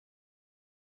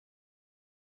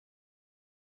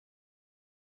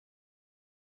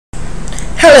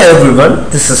Hello everyone,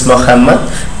 this is Mohammed.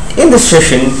 In this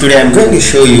session today I'm going to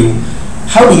show you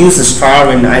how to use the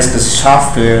Starwind ISCSI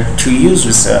software to use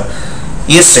with the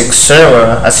ESX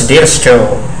server as a data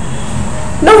store.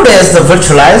 Nowadays the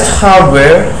virtualized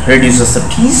hardware reduces the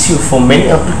TCO for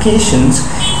many applications.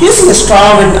 Using the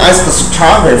Starwind ISCSI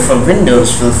target from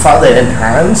Windows will further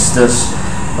enhance this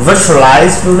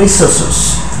virtualized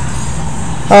resources.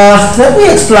 Let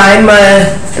me explain my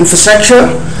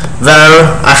infrastructure. Where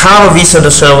I have a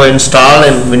Vcenter server installed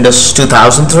in Windows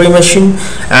 2003 machine,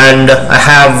 and I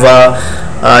have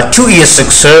two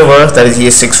ESX server, that is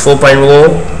ESX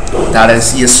 4.0, that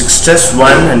is ESX test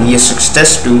 1 and ESX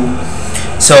test 2.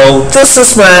 So this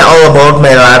is all about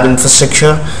my lab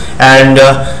infrastructure, and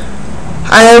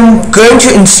I am going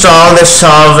to install the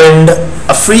Starwind,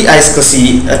 a free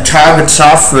ISCSI target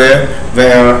software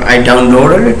where I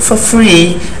downloaded it for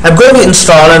free. I'm going to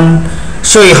install and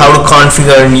show you how to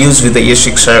configure and use with the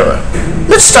ESX server.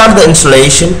 Let's start the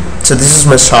installation. So this is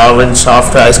my Starwind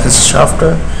software, ISCSI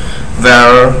software,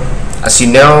 where, as you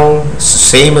know, it's the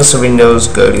same as the Windows.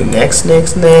 Go to next. Well,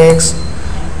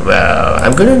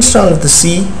 I'm going to install the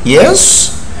C. Yes.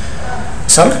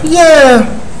 Install. Yeah.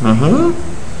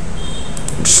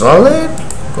 Install it.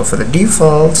 Go for the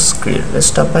defaults. Create a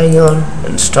desktop icon.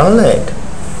 Install it.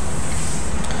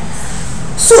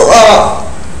 So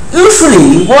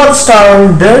usually what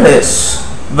Starwind did is,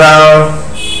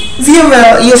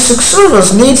 Vmware ESX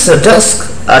servers needs a disk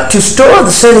to store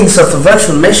the settings of the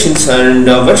virtual machines and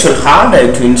virtual hard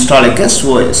drive to install a guest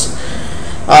OS.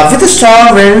 With the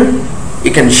Starwind,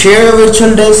 you can share a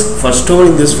virtual disk for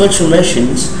storing these virtual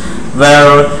machines,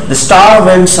 where the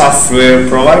Starwind software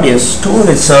provides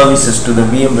storage services to the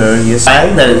Vmware ESX,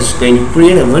 and that is going to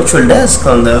create a virtual disk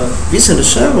on the Vcenter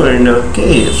server in our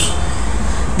case.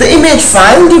 The image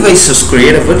file devices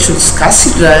create a virtual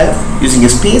SCSI drive using a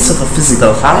space of a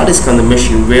physical hard disk on the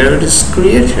machine where it is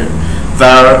created,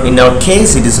 where in our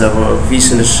case it is our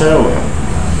Vcenter server.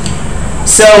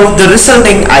 So the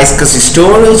resulting ISCSI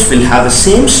storage will have the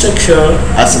same structure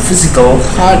as a physical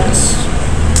hard disk.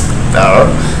 Now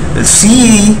let's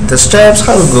see the steps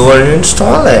how to go and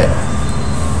install it.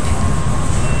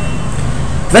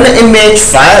 When an image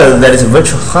file, that is a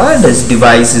virtual hard disk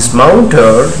device, is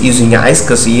mounted using an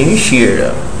ISCSI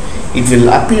initiator, it will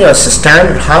appear as a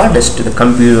standard hard disk to the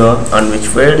computer on which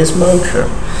where it is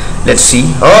mounted. Let's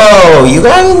see. Oh, you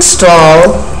got to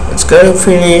install. It's going to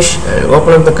finish and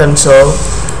open up the console.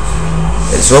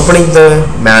 It's opening the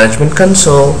management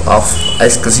console of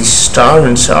ISCSI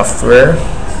Starwind software.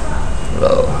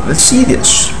 Well, let's see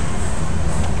this.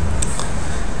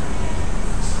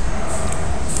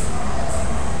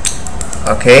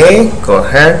 Okay, go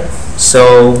ahead.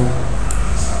 So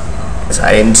as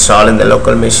I install in the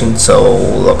local machine, so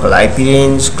local IP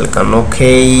range, click on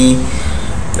OK.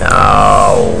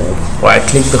 Now right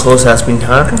click the host has been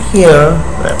added here,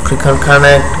 click on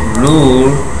connect,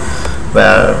 rule,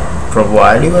 where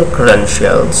provide your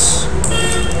credentials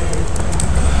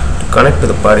to connect to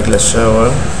the particular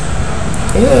server.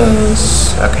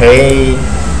 Yes, okay.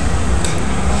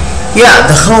 Yeah,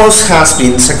 the host has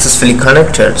been successfully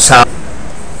connected. So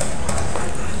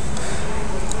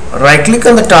right click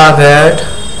on the target,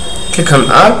 click on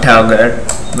our target,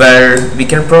 where we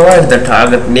can provide the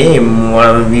target name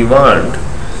whatever we want.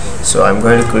 So I'm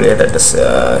going to create a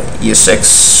ESX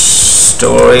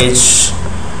storage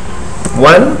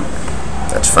 1.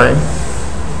 That's fine.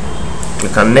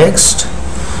 Click on next.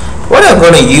 What I'm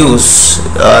going to use,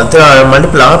 there are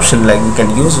multiple options, like we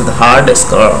can use with a hard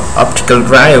disk or optical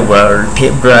drive or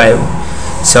tape drive.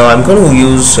 So I'm going to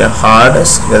use a hard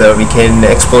disk, whether we can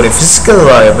export a physical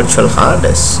or a virtual hard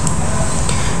disk.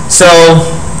 So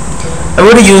I'm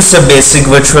going to use a basic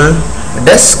virtual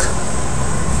disk.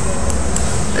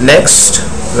 Next,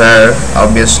 where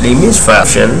obviously means for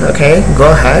option. Okay,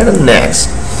 go ahead and next.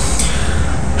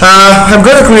 I'm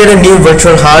going to create a new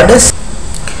virtual hard disk.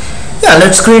 Yeah,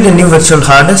 let's create a new virtual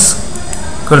hard disk.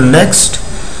 Go to next.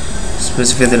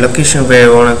 Specify the location where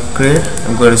I want to create.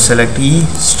 I'm going to select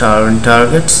Starwind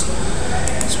targets.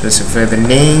 Specify the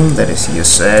name, that is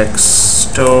ESX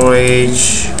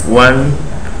storage 1.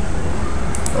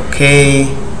 Okay,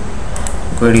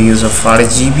 I'm going to use a 40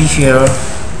 GB here.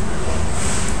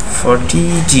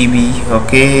 40 GB.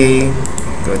 Okay,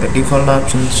 go to the default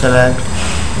option, select.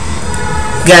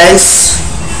 Guys,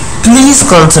 please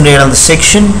concentrate on the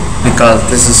section, because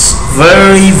this is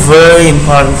very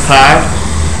important part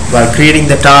while creating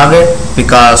the target,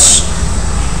 because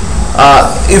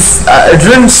if it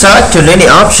didn't select any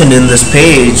option in this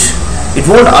page, it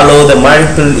won't allow the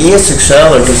multiple ESX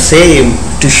server to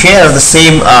share the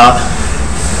same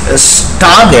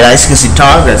target, ISCSI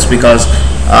targets, because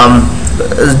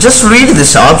just read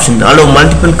this option, allow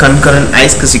multiple concurrent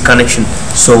ISCSI connection.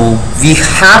 So we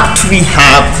have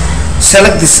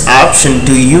select this option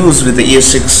to use with the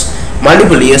ESX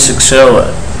multiple ESX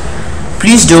server.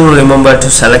 Please do remember to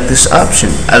select this option,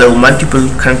 allow multiple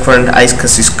concurrent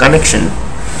ISCSI connection.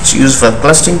 It's used for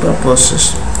clustering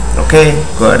purposes. Okay,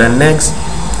 go ahead and next.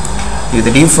 Do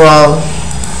the default.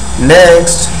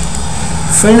 Next,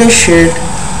 finish it.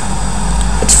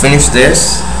 Let's finish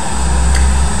this.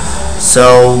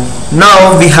 So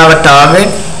now we have a target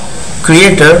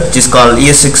creator which is called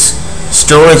ESX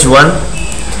storage 1.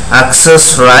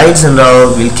 Access rights and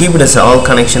all, we'll keep it as all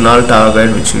connection, all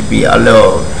target, which will be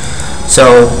allowed.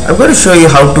 So I'm going to show you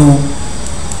how to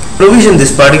provision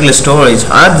this particular storage,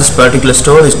 add this particular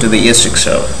storage to the ESX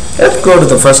server. Let's go to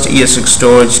the first ESX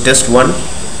storage test 1.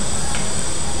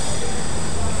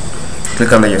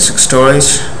 Click on the ESX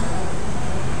storage,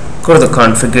 go to the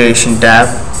configuration tab,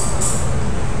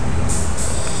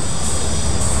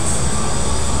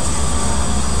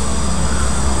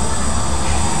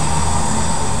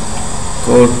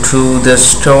 go to the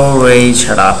storage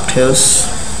adapters.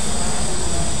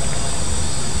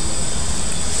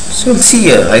 So you'll see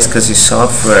here ISCSI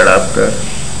software adapter.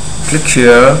 Click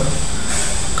here,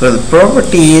 go to the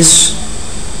properties.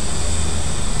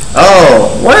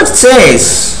 Oh, what it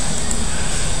says,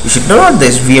 you should know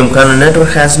this VM kernel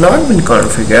network has not been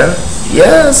configured.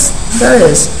 Yes, that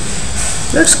is.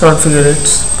 Let's configure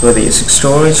it. Go to the ESX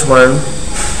storage 1.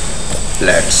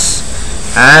 Let's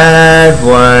add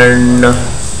one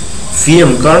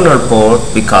VM kernel port,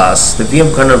 because the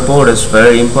VM kernel port is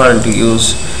very important to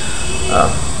use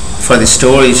for the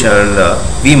storage and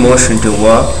vMotion to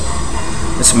work.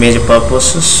 It's major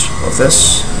purposes of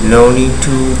this. No need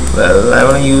to, well, I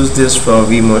want to use this for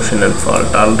vMotion and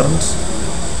fault tolerance.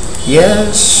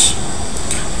 Yes,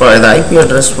 for the IP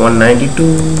address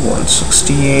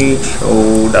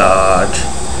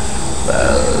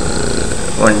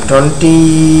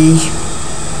 192.168.120.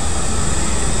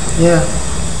 yeah,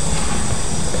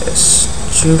 it's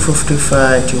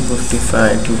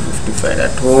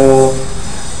 255.255.255.0.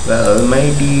 well,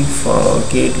 my default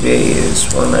gateway is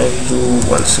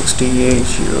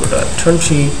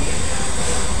 192.168.0.20.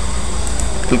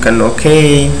 click on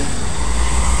OK.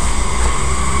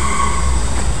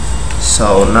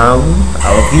 So now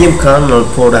our VM kernel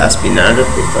port has been added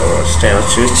with our standard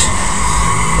switch.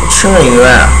 It's showing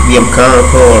that VM kernel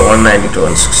port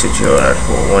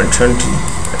 192.168.0.120.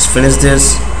 Let's finish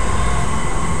this.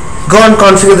 Go and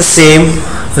configure the same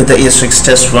with the ESX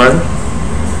test 1.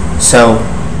 So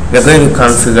we're going to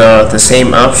configure the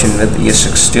same option with the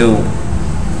ESX 2.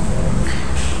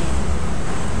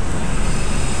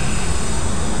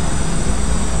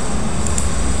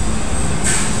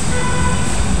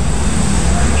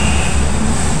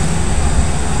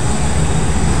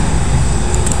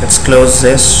 Let's close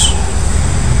this,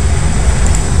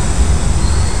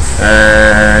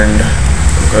 and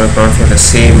I'm going to configure the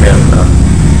same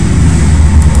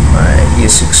my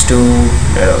ESX2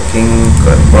 networking,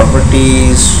 go to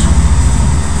properties,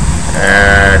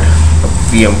 add a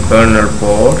VM kernel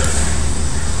port.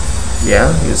 Yeah,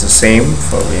 use the same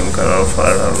for VM kernel for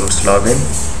login.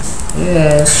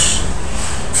 Yes.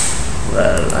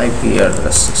 Well, IP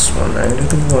address is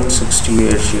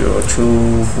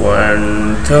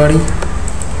 192.168.0.2.130.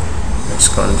 Let's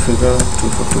configure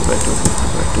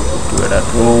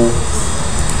 252.252.252.0.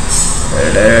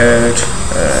 Edit.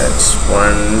 It's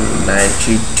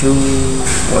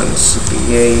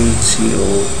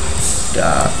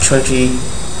 192.168.0.20.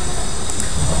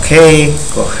 Okay,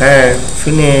 go ahead,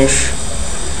 finish.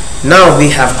 Now we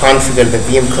have configured the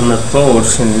VM kernel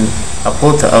ports in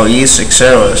both our ESX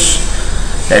servers.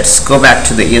 Let's go back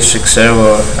to the ESX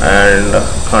server and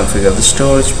configure the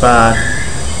storage part.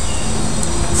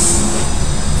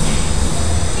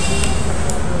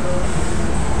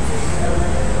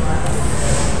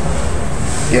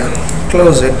 Yeah,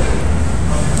 close it.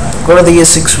 Go to the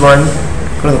ESX 1,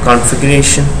 go to the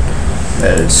configuration,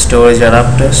 storage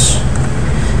adapters,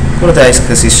 go to the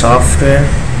ISCSI software,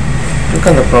 click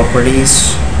on the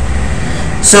properties.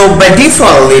 So by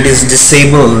default it is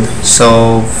disabled,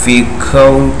 so we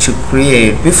go to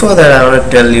create. Before that, I want to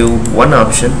tell you one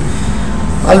option.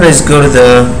 Always go to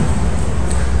the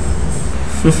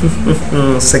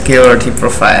security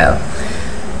profile,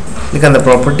 click on the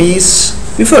properties.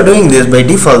 Before doing this, by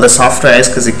default the software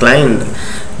ISCSI client,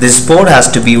 this port has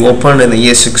to be opened in the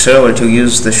ESX server to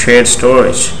use the shared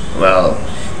storage. Well,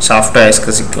 software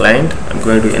ISCSI client, I'm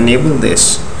going to enable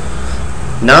this.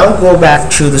 Now go back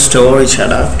to the storage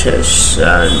adapters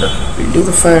and we'll do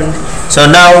the find. So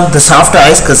now the software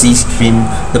ISCSI has been,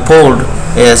 the port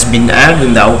has been added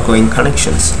in the outgoing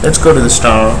connections. Let's go to the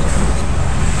star.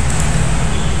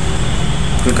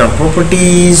 Click on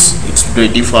properties. It's by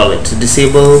default it's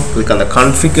disabled. Click on the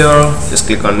configure. Just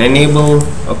click on enable.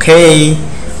 Okay.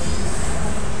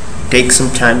 Take some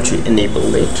time to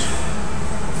enable it.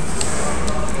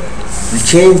 We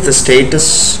change the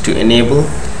status to enable.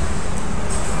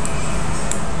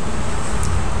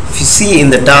 If you see in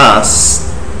the tasks,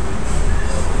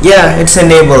 yeah, it's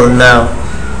enabled now.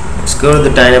 Let's go to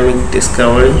the dynamic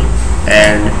discovery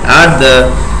and add the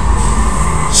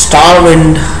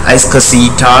Starwind ISCSI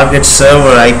target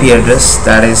server IP address,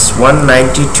 that is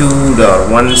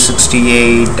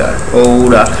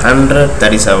 192.168.0.100.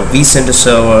 that is our Vcenter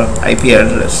server IP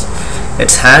address.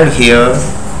 Let's add here.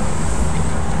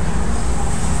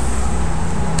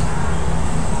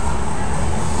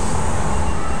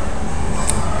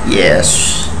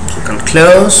 Yes, click on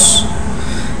close.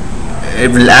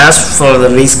 It will ask for the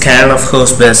rescan of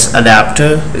host bus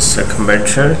adapter. This is a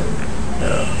convention.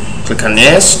 Click on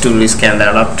yes to rescan the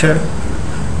adapter.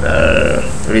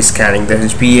 Rescanning the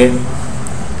HBA.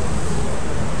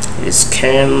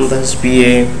 Rescan the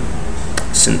HBA.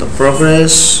 It's in the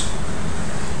progress.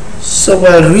 So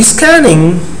while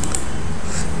rescanning,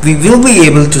 we will be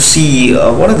able to see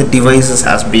what are the devices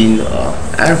has been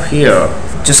added here.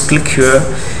 Just click here.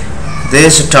 There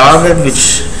is a target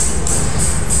which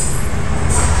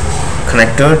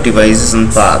connector, devices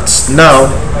and paths. Now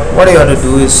what you have to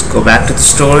do is go back to the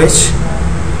storage.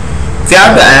 If you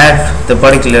have to add the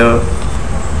particular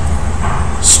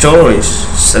storage,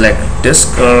 select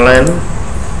disk or LAN,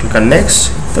 click on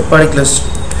next. The particular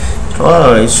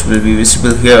storage will be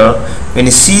visible here. When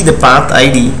you see the path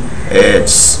ID,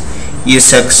 it's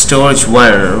ESX storage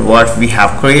 1, what we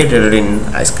have created in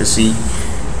ISCSI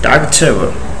target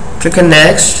server. Click on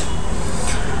next.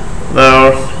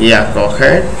 Well, yeah, go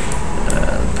ahead.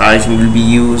 Partition will be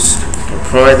used to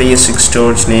provide the ESX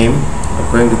storage name.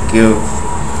 I'm going to give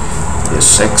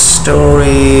ESX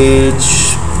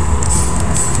storage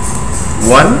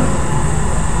 1.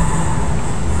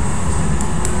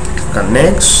 Click on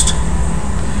next.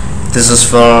 This is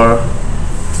for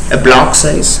a block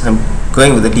size. I'm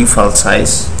going with the default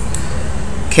size.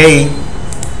 Okay,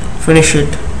 finish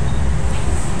it.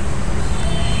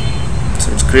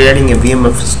 So it's creating a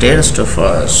VMware data store for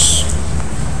us.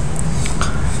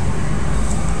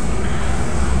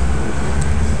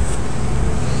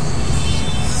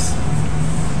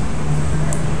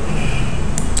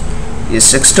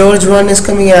 ESX storage 1 is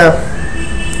coming up.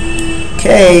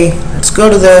 Okay, let's go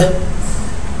to the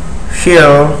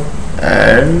here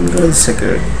and go to the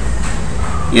security.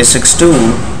 ESX2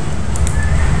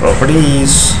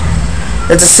 properties.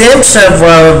 It's the same step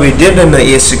what we did in the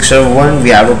ESX server 1.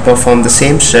 We have to perform the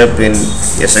same step in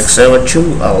ESX server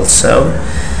 2 also.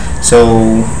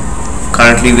 So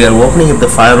currently we are opening up the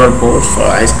firewall port for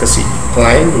ISCSI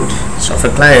client,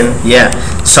 software client. Yeah,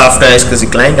 software ISCSI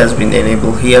client has been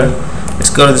enabled here. Let's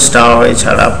go to the storage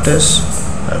adapters.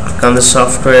 Click on the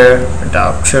software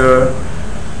adapter.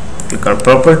 Click on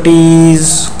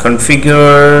properties,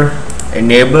 configure,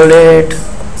 enable it.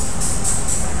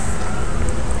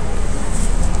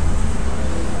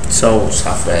 So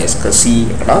software ISCSI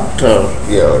adapter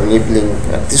we are enabling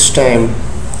at this time.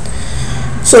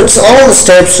 So it's all the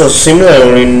steps are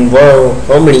similar in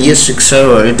how many ESX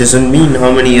server. It doesn't mean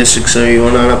how many ESX server you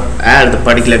want to add the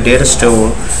particular data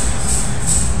store.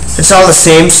 It's all the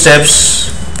same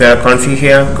steps. We are config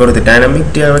here. Go to the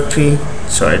dynamic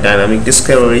dynamic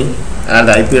discovery, and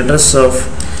the IP address of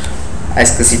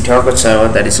ISCSI target server,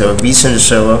 that is our Vcenter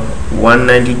server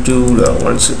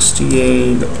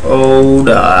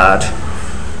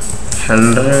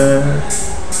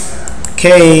 192.168.0.100.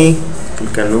 Okay,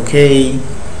 click on OK.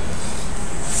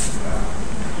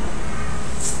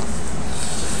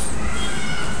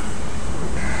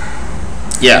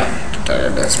 Yeah,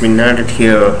 that's been added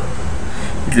here.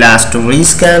 It will ask to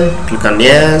rescan. Click on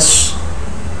yes.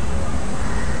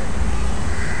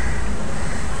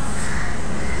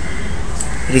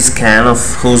 Rescan of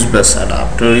host bus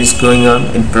adapter is going on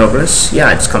in progress.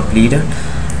 Yeah, it's completed.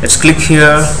 Let's click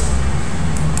here.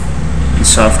 In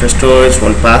software storage,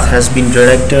 one path has been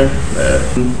directed.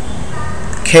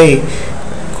 Okay,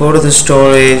 go to the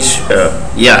storage.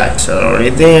 Yeah, it's already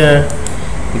there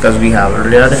because we have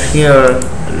already added here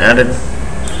and added.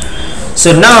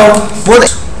 So now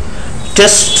both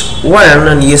test 1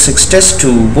 and ESX test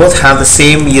 2 both have the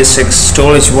same ESX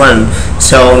storage 1.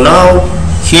 So now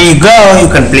here you go, you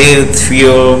can play with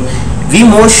your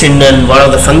vMotion and what are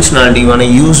the functionality you want to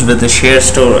use with the shared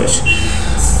storage.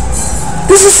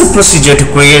 This is the procedure to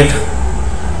create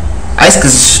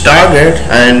ISCSI target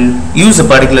and use a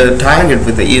particular target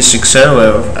with the ESX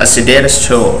server as a data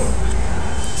store.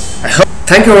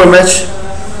 Thank you very much.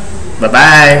 Bye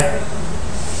bye.